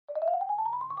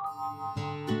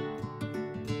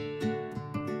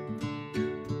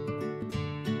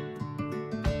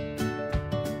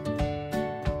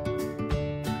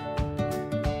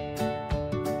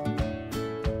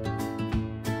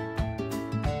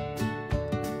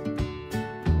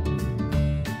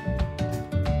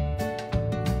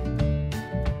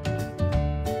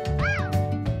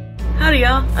Howdy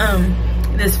y'all.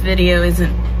 This video isn't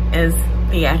as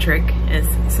theatric as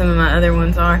some of my other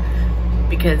ones are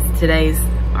because today's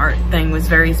art thing was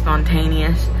very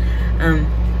spontaneous.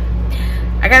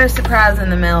 I got a surprise in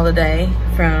the mail today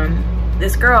from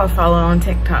this girl I follow on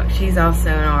TikTok. She's also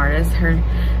an artist.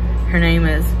 Her name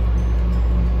is,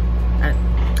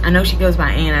 I know she goes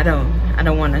by Ann. I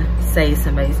don't want to say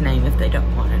somebody's name if they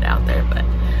don't want it out there, but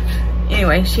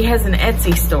anyway, she has an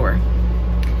Etsy store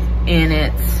and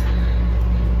it's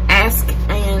Ask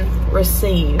and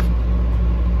Receive,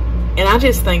 and I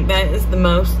just think that is the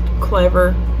most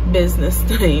clever business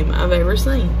name I've ever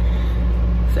seen,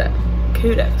 so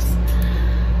kudos.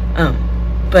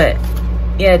 But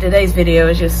yeah, today's video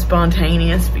is just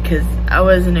spontaneous because I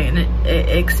wasn't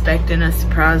expecting a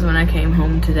surprise when I came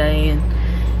home today, and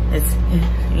it's,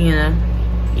 you know,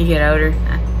 you get older.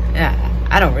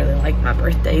 I don't really like my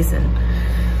birthdays, and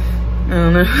I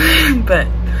don't know, but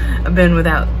I've been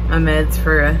without my meds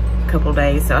for a couple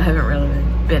days, so I haven't really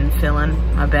been feeling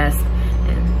my best,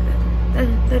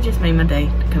 and that just made my day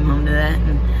to come home to that,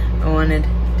 and I wanted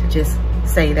to just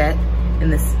say that in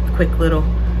this quick little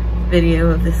video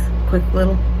of this quick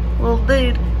little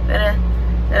dude that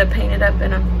I painted up,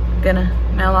 and I'm gonna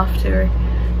mail off to her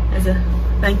as a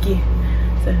thank you.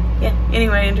 So yeah,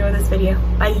 anyway, enjoy this video.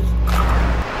 Bye.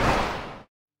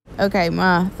 Okay,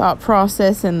 my thought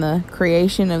process in the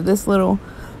creation of this little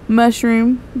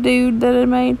mushroom dude that I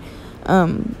made.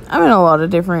 I'm in a lot of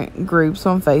different groups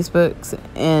on Facebook,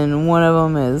 and one of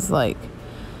them is like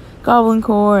Goblin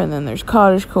Core, and then there's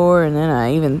Cottage Core, and then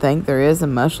I even think there is a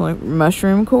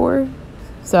mushroom core.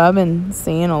 So I've been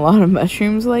seeing a lot of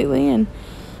mushrooms lately, and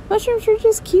mushrooms are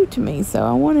just cute to me, so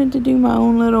I wanted to do my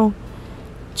own little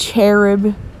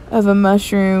cherub of a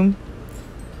mushroom,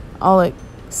 all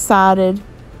excited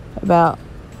about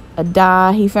a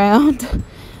dye he found.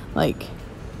 Like,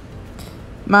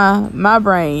 my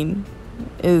brain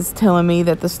is telling me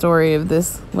that the story of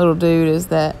this little dude is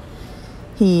that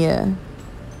he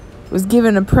was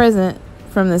given a present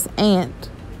from this ant,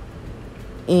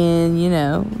 and you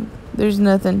know, there's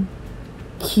nothing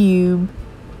cube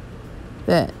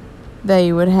that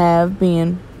they would have,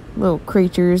 being little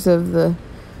creatures of the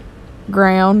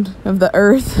ground, of the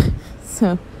earth.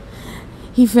 So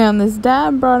he found this die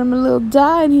and brought him a little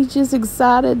die, and he's just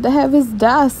excited to have his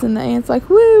dice, and the ant's like,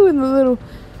 woo, and the little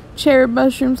cherub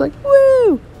mushroom's like,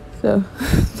 woo. So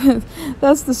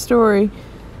that's the story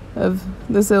of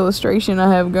this illustration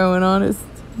I have going on. It's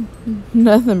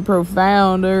nothing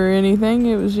profound or anything.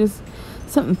 It was just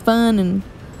something fun and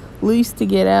loose to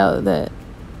get out. That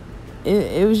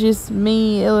it was just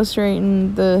me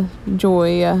illustrating the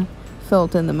joy I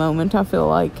felt in the moment, I feel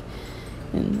like,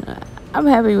 and I'm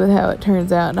happy with how it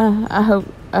turns out, and I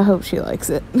hope she likes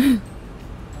it.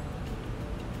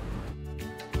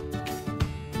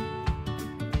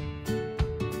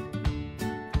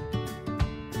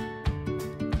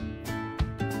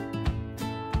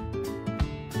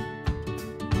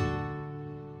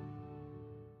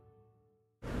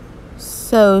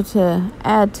 So to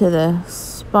add to the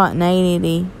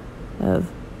spontaneity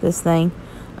of this thing,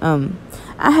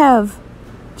 I have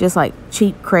just like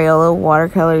cheap Crayola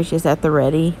watercolors just at the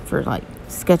ready for like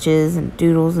sketches and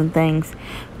doodles and things,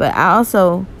 but I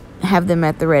also have them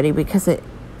at the ready because it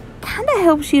kind of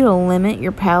helps you to limit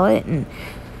your palette, and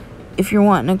if you're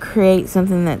wanting to create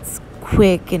something that's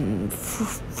quick and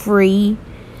free,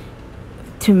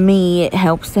 to me it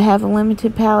helps to have a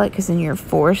limited palette, because then you're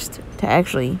forced to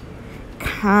actually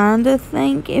kind of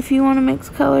think if you want to mix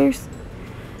colors.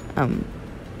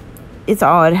 It's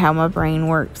odd how my brain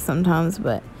works sometimes,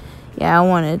 but yeah, I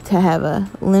wanted to have a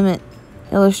limit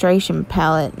illustration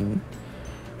palette and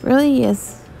really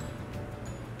just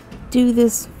do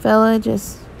this fella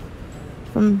just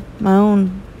from my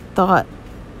own thought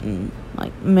and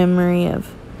like memory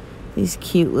of these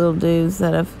cute little dudes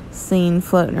that I've seen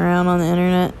floating around on the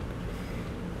internet.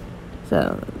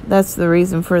 So that's the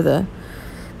reason for the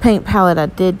paint palette I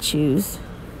did choose.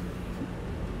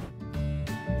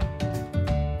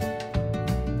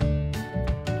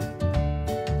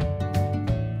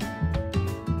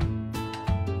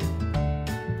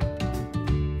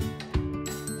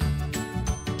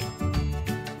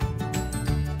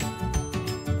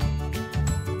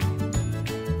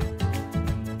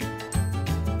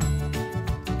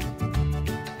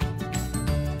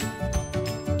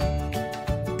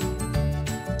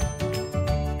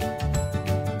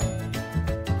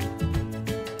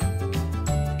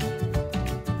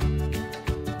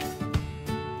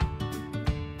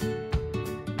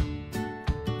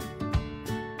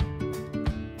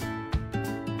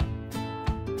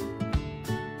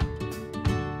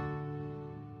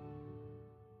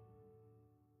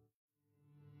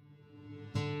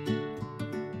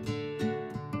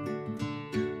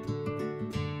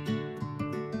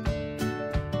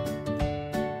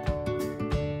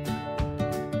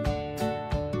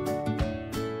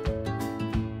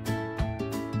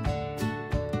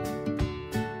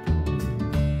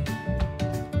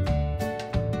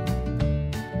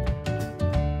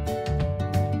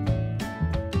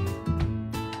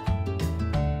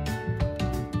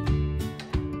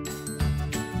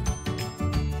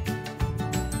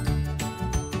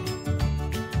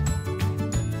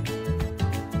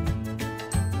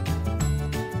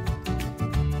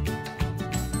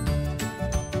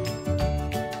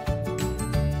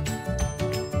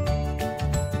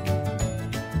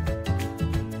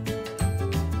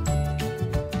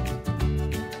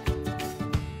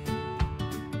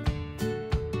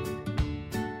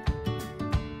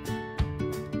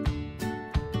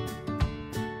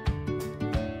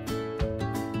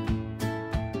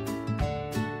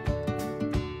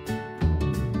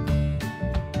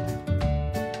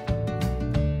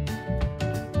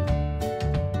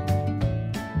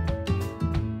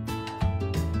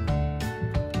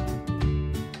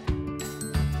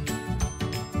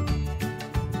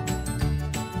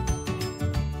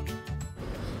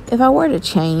 if I were to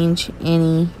change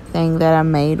anything that I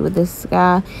made with this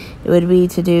guy, it would be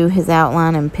to do his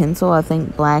outline in pencil. I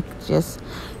think black just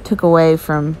took away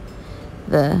from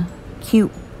the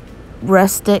cute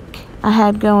rustic I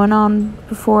had going on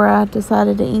before I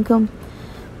decided to ink them.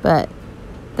 But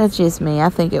that's just me. I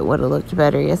think it would have looked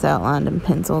better if outlined in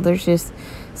pencil. There's just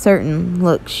certain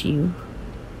looks you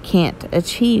can't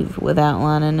achieve with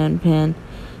outlining in pen.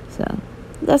 So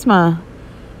that's my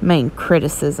main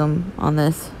criticism on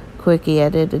this quickie I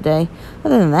did today.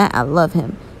 Other than that, I love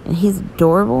him, and he's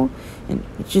adorable, and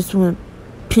I just want to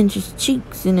pinch his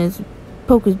cheeks and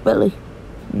poke his belly.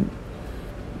 And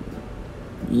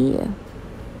yeah.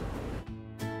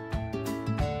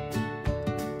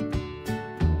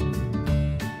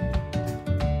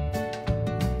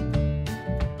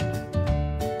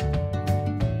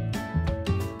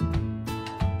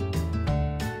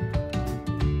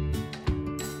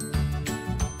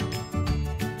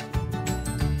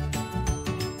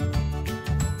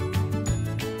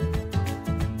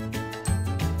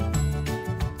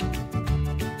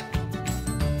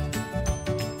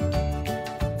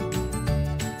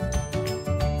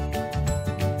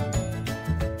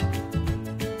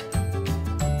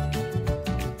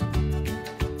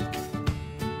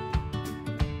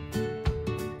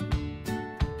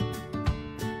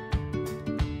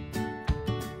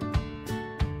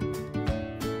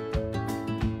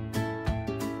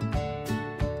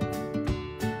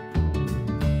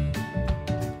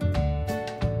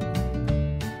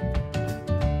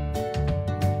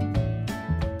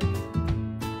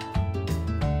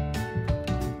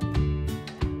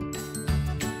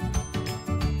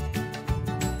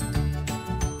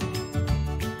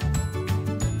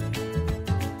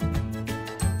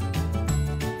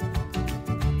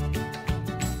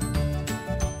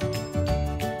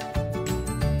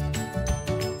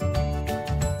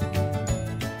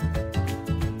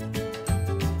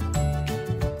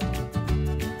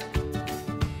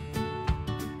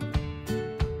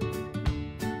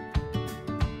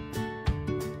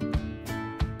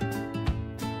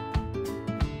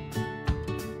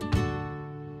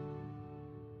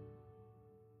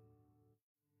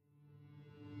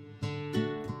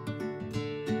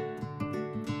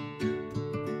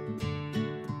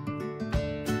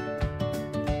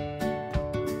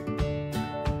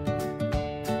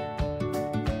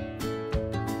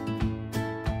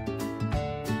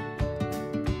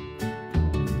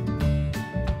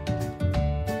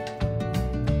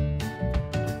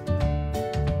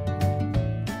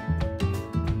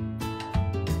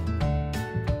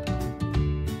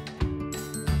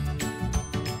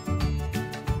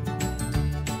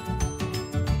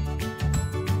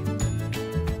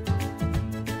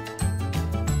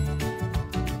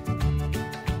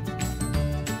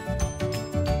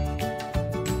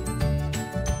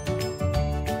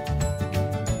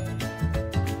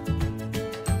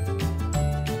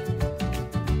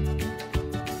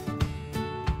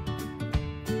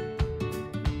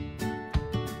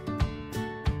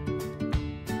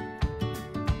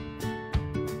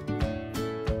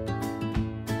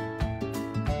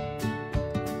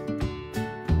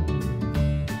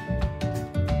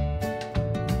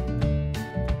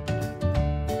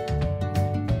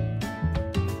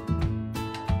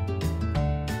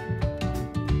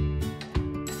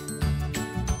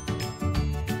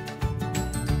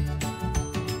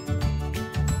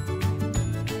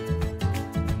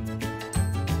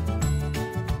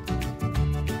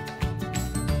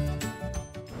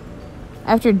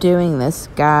 After doing this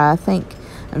guy, I think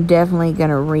I'm definitely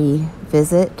going to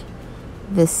revisit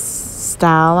this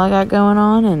style I got going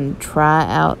on and try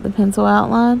out the pencil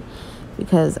outline,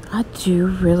 because I do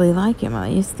really like him.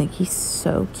 I just think he's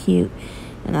so cute,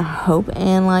 and I hope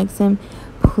Anne likes him.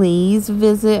 Please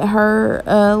visit her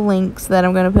links that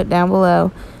I'm going to put down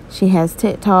below. She has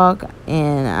TikTok,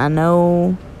 and I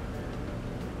know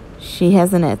she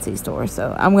has an Etsy store,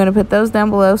 so I'm going to put those down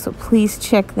below, so please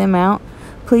check them out.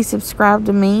 Please subscribe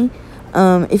to me.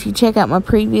 If you check out my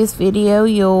previous video,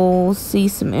 you'll see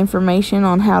some information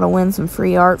on how to win some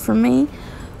free art from me.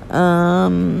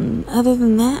 Other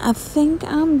than that, I think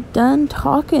I'm done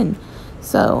talking.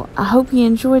 So I hope you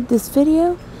enjoyed this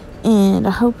video, and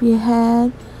I hope you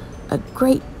had a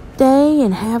great day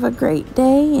and have a great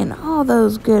day and all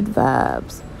those good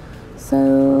vibes.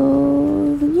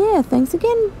 So yeah, thanks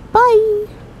again.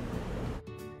 Bye.